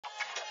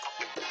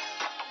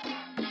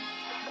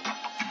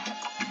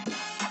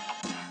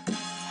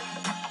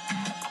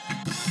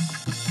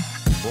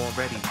born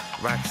ready,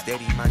 rock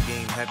steady, my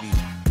game heavy.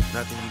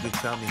 Nothing you can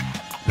tell me.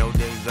 No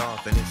days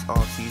off, and it's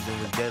off season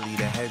with Delhi.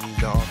 The heavies,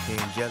 the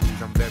off-hand jellies,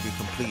 I'm very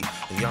complete.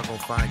 And y'all gon'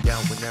 find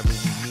out whenever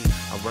we meet.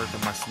 I work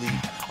in my sleep,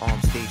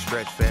 arms stay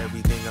stretched for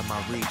everything in my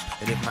reach.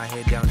 And if my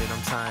head down, then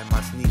I'm tying my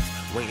sneaks.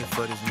 Waiting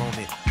for this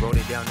moment, wrote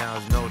it down, now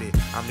it's noted.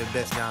 I'm the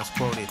best, now it's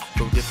quoted.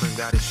 Go different,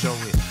 gotta show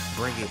it,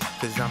 bring it.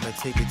 Cause I'ma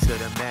take it to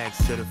the max,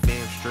 to the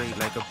fam straight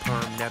like a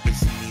perm. Never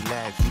see me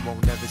lax, you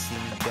won't never see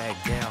me back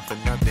down for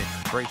nothing.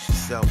 Brace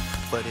yourself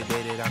for the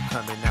day that I'm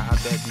coming. Now how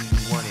bad do you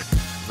want it?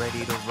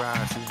 Ready to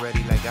rise, who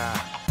ready like I?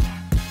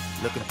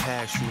 Looking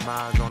past you,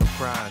 miles on the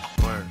prize.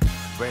 Word.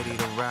 Ready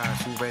to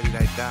rise, who ready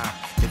like I?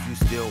 If you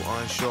still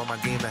unsure, my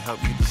game will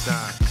help you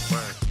decide.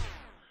 Word.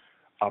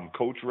 I'm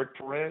Coach Rick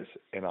Perez,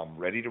 and I'm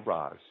ready to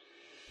rise.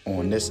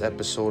 On this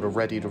episode of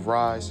Ready to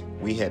Rise,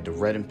 we had to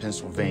Reading,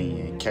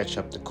 Pennsylvania, and catch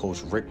up to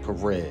Coach Rick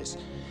Perez,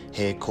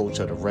 head coach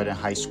of the Reading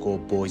High School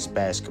boys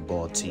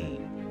basketball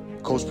team.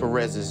 Coach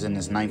Perez is in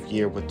his 9th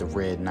year with the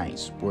Red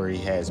Knights, where he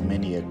has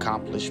many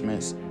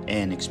accomplishments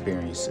and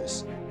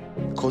experiences.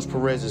 Coach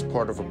Perez is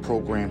part of a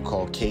program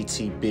called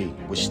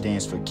KTB, which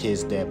stands for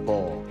Kids That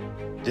Ball.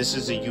 This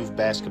is a youth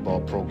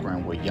basketball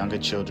program where younger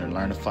children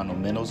learn the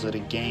fundamentals of the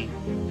game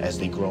as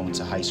they grow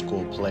into high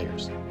school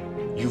players.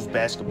 Youth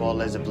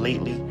basketball as of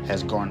lately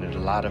has garnered a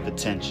lot of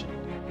attention,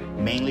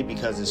 mainly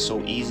because it's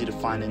so easy to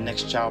find the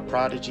next child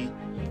prodigy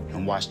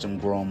and watch them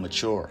grow and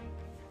mature.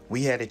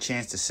 We had a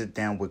chance to sit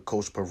down with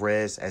Coach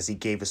Perez as he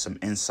gave us some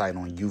insight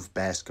on youth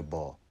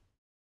basketball.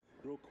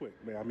 Real quick,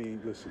 man. I mean,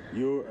 listen,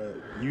 you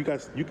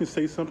can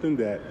say something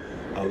that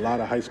a lot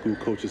of high school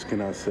coaches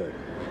cannot say.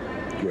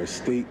 You're a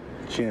state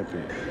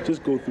champion.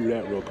 Just go through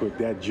that real quick,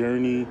 that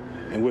journey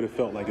and what it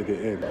felt like at the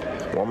end.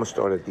 Well, I'm gonna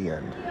start at the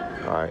end,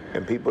 all right?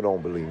 And people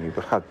don't believe me,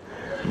 but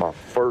my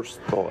first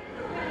thought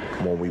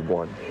when we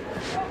won,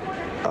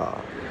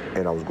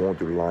 and I was going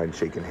through the line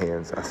shaking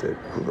hands, I said,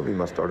 who's gonna be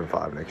my starting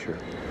five next year?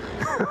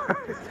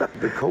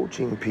 The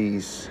coaching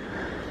piece,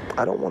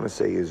 I don't want to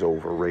say is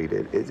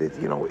overrated.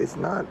 It's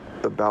not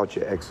about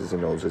your X's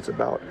and O's. It's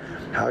about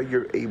how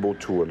you're able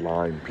to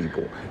align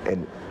people.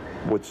 And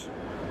what's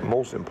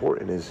most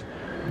important is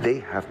they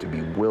have to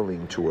be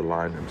willing to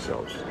align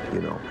themselves,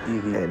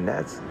 Mm-hmm. And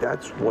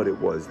that's what it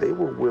was. They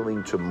were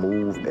willing to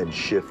move and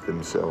shift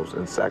themselves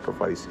and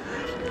sacrifice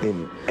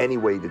in any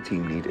way the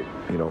team needed,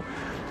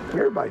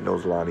 Everybody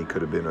knows Lonnie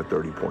could have been a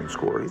 30-point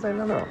scorer. He's like,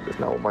 no, that's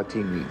not what my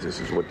team needs. This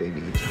is what they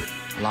need.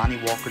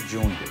 Lonnie Walker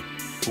Jr.,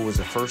 who was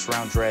a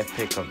first-round draft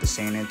pick of the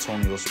San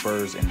Antonio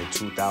Spurs in the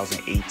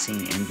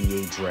 2018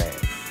 NBA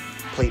Draft,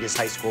 played his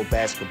high school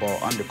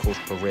basketball under Coach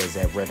Perez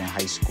at Reading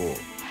High School,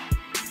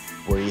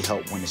 where he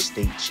helped win a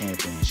state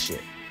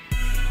championship.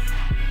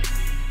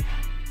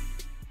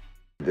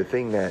 The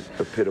thing that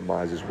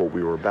epitomizes what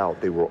we were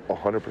about, they were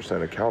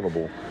 100%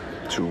 accountable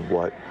to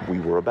what we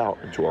were about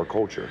and to our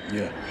culture.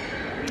 Yeah.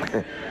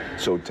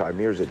 So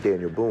Tymir's at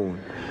Daniel Boone,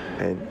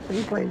 and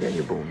he's playing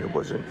Daniel Boone. It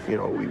wasn't,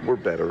 we were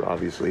better,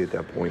 obviously, at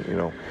that point,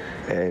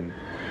 and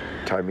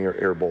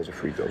Tymir airballs a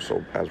free throw.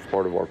 So as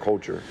part of our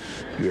culture,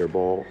 you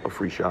airball a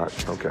free shot,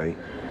 okay,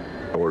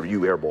 or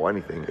you airball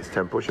anything, it's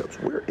 10 push-ups.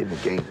 We're in the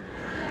game.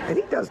 And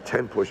he does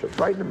 10 push-ups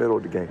right in the middle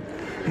of the game,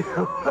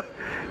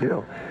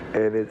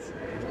 and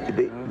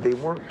they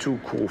weren't too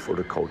cool for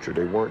the culture.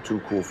 They weren't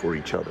too cool for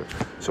each other.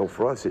 So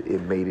for us,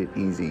 it made it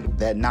easy.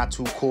 That not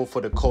too cool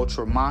for the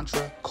culture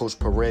mantra, Coach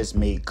Perez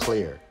made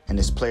clear, and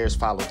his players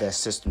followed that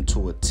system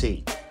to a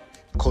T.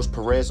 Coach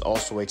Perez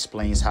also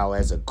explains how,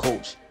 as a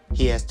coach,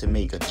 he has to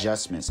make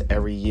adjustments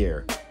every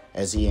year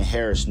as he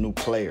inherits new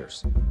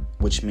players,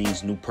 which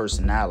means new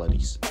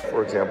personalities.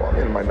 For example, I'm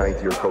in my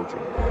 9th year coaching.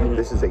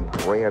 This is a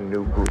brand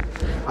new group.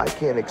 I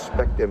can't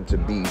expect them to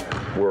be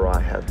where I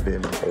have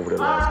been over the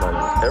last 9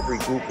 years. Every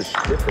group is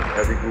different.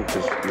 Every group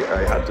is,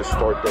 I have to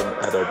start them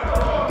at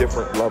a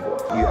different level.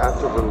 You have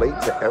to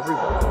relate to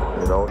everyone.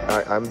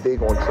 I'm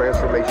big on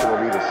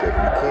transformational leadership.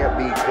 You can't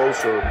be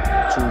closer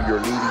to your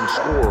leading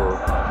scorer,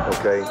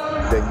 okay,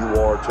 than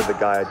you are to the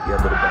guy at the end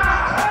of the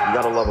bench. You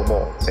gotta love them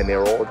all, and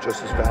they're all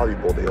just as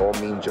valuable. They all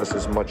mean just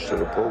as much to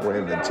the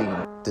program and team.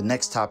 The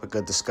next topic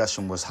of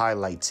discussion was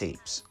highlight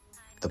tapes,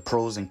 the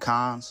pros and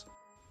cons,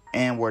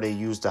 and where they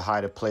used to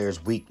hide a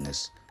player's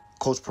weakness.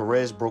 Coach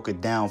Perez broke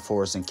it down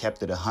for us and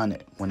kept it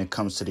 100 when it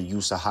comes to the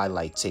use of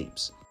highlight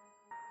tapes.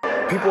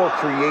 People are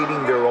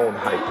creating their own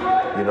hype.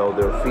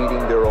 They're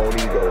feeding their own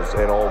egos,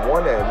 and on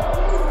one end,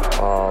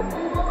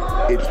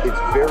 it's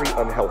very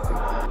unhealthy.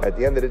 At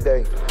the end of the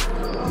day,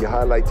 your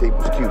highlight tape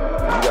is cute. You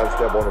got to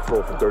step on the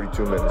floor for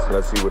 32 minutes.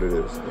 Let's see what it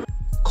is.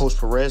 Coach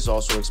Perez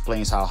also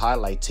explains how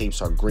highlight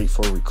tapes are great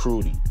for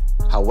recruiting.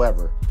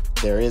 However,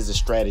 there is a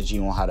strategy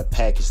on how to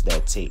package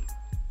that tape.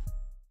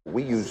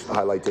 We use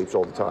highlight tapes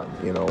all the time,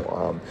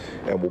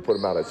 and we'll put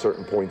them out at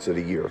certain points of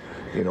the year,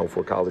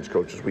 for college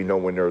coaches. We know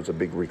when there's a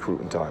big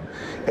recruiting time.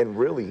 And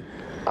really,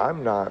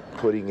 I'm not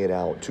putting it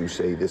out to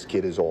say this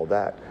kid is all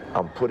that.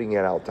 I'm putting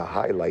it out to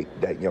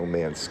highlight that young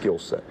man's skill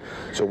set.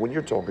 So when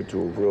you're talking to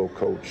a real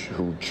coach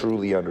who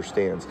truly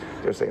understands,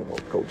 they're saying, well,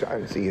 coach, I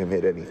didn't see him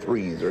hit any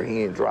threes, or he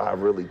didn't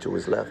drive really to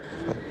his left.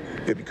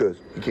 Yeah, because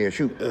he can't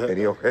shoot and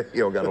he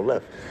don't got no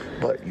left.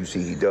 But you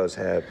see, he does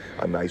have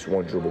a nice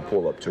one dribble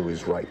pull up to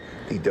his right.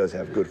 He does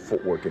have good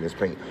footwork in his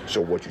paint. So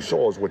what you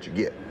saw is what you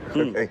get.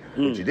 Okay?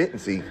 What you didn't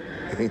see,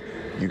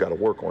 you got to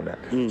work on that.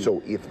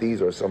 So if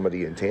these are some of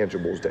the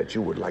intangibles that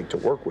you would like to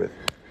work with,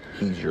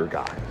 he's your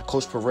guy.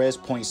 Coach Perez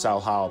points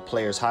out how a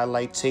player's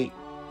highlight tape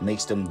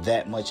makes them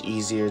that much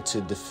easier to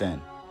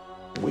defend.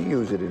 We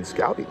use it in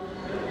scouting.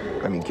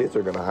 I mean, kids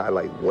are going to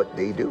highlight what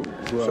they do.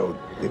 Right. So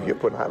if you're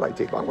putting highlight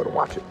tape, I'm going to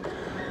watch it.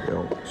 You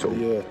know, so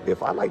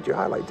if I liked your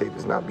highlight tape,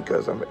 it's not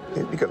because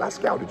it's because I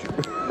scouted you.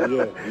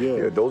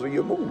 Yeah, those are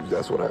your moves.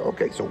 That's what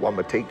so I'm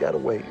gonna take that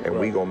away, and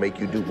we're gonna make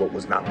you do what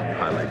was not on the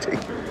highlight tape.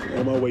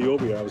 On my way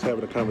over here, I was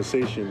having a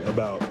conversation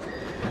about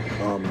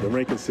the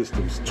ranking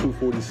systems,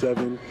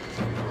 247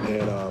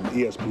 and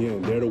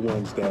ESPN. They're the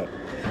ones that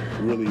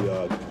really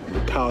the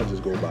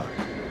colleges go by,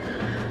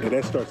 and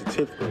that starts at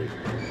 10th grade.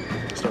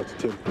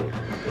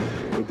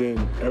 But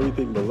then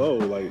everything below,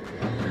 like,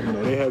 you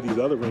know, they have these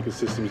other ranking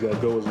systems that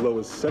go as low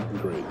as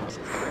 2nd grade.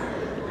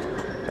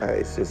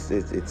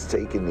 It's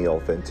taking the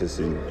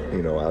authenticity,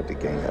 you know, out the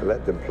game. I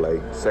let them play.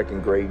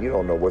 2nd grade, you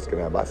don't know what's going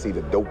to happen. I see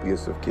the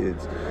dopiest of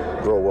kids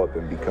grow up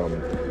and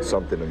become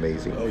something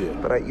amazing. Oh, yeah.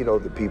 But, you know,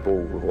 the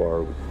people who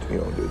are, you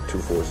know, the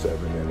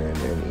 247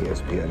 and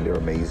ESPN, they're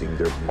amazing.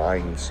 Their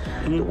minds,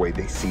 the way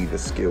they see the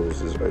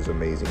skills is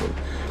amazing. And,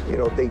 you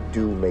know, they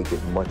do make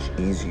it much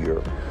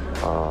easier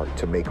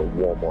to make a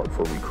Walmart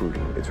for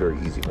recruiting. It's very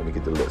easy. Let me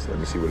get the list. Let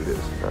me see what it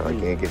is. I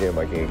can't get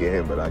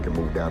him, but I can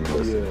move down the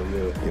list.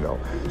 You know,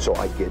 so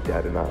I get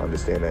that and I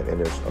understand that.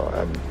 And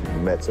I've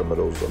met some of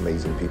those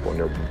amazing people, and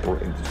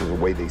the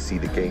way they see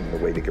the game, the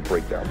way they can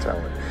break down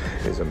talent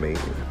is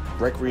amazing.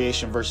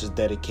 Recreation versus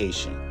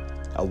dedication,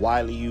 a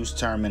widely used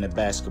term in the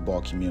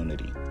basketball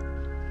community.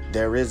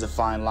 There is a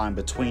fine line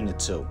between the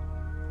two,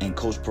 and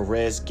Coach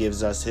Perez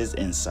gives us his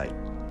insight.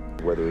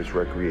 Whether it's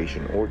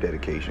recreation or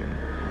dedication,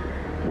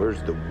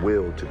 where's the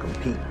will to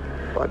compete?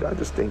 But I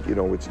just think, you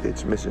know,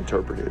 it's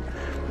misinterpreted,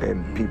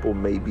 and people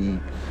may be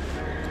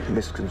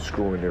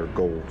misconstruing their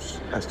goals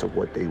as to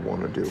what they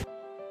want to do.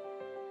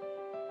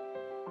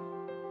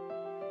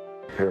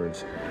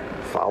 Parents,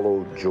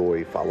 follow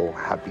joy, follow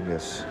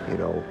happiness, you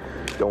know.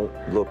 Don't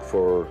look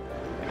for,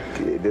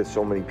 there's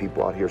so many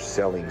people out here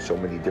selling so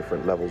many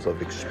different levels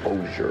of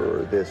exposure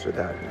or this or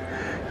that.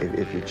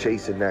 If you're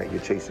chasing that,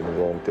 you're chasing the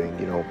wrong thing,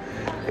 you know.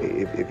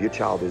 If your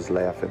child is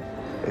laughing,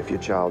 if your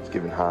child's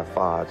giving high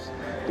fives,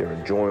 they're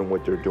enjoying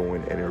what they're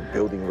doing and they're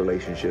building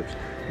relationships,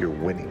 you're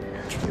winning.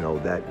 You know,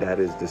 that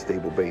is the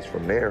stable base.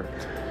 From there,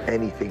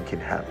 anything can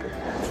happen,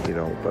 you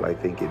know, but I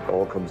think it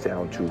all comes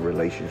down to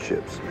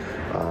relationships,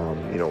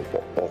 you know,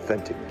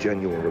 authentic,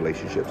 genuine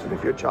relationships. And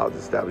if your child's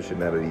establishing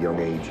that at a young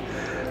age,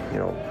 you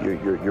know,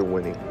 you're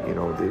winning. You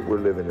know, we're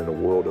living in a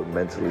world of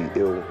mentally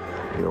ill,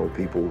 you know,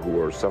 people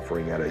who are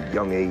suffering at a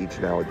young age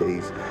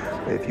nowadays.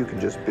 If you can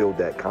just build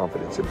that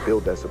confidence and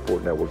build that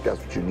support network, that's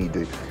what you need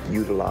to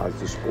utilize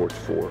the sports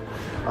for.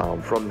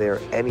 From there,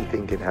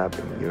 anything can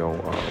happen, you know,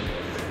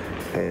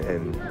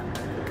 and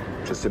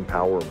just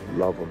empower them,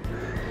 love them,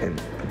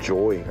 and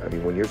joy. I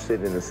mean, when you're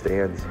sitting in the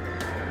stands,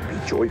 be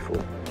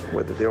joyful.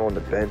 Whether they're on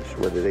the bench,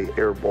 whether they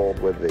airballed,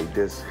 whether they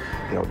you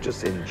know,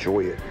 just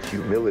enjoy it.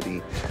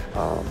 Humility,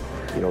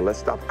 you know, let's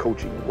stop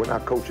coaching. We're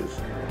not coaches,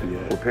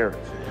 we're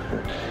parents.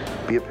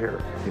 Be a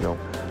parent, you know.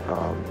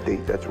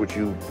 That's what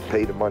you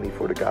pay the money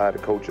for, the guy to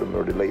coach them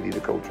or the lady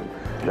to coach them.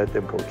 Let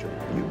them coach them.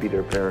 You be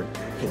their parent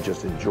and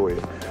just enjoy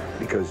it.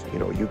 Because, you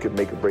know, you can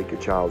make or break your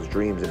child's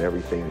dreams and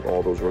everything,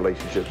 all those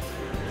relationships,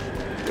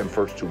 them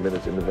first 2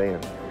 minutes in the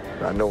van.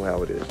 I know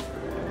how it is.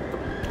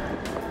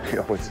 You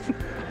know,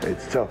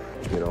 it's tough,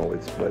 you know,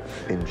 but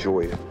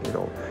enjoy it, you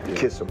know.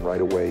 Kiss them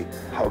right away,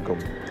 hug them,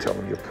 tell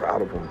them you're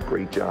proud of them,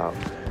 great job.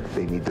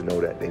 They need to know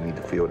that, they need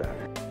to feel that.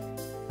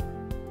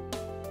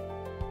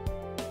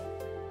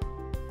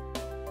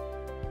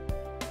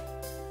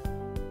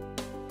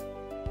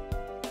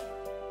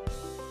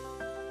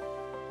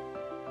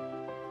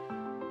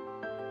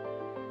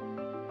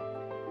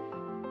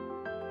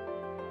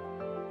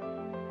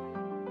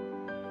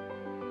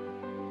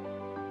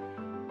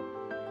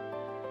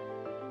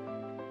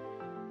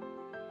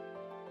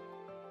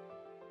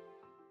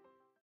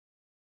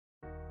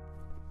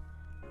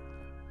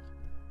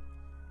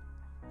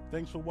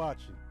 Thanks for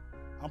watching.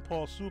 I'm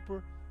Paul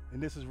Super,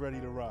 and this is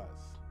Ready to Rise.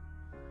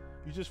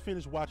 You just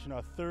finished watching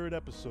our 3rd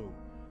episode,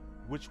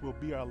 which will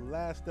be our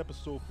last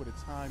episode for the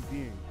time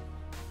being,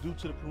 due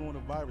to the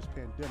coronavirus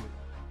pandemic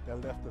that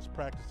left us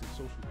practicing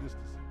social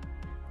distancing.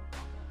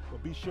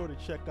 But be sure to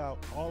check out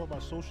all of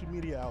our social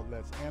media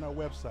outlets and our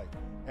website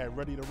at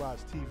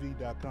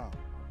readytorisetv.com.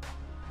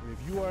 And if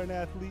you are an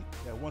athlete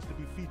that wants to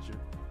be featured,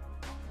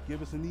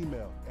 give us an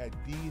email at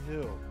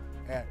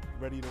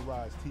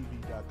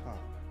dhill@readytorisetv.com.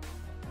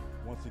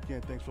 Once again,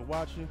 thanks for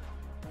watching.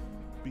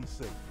 Be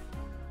safe.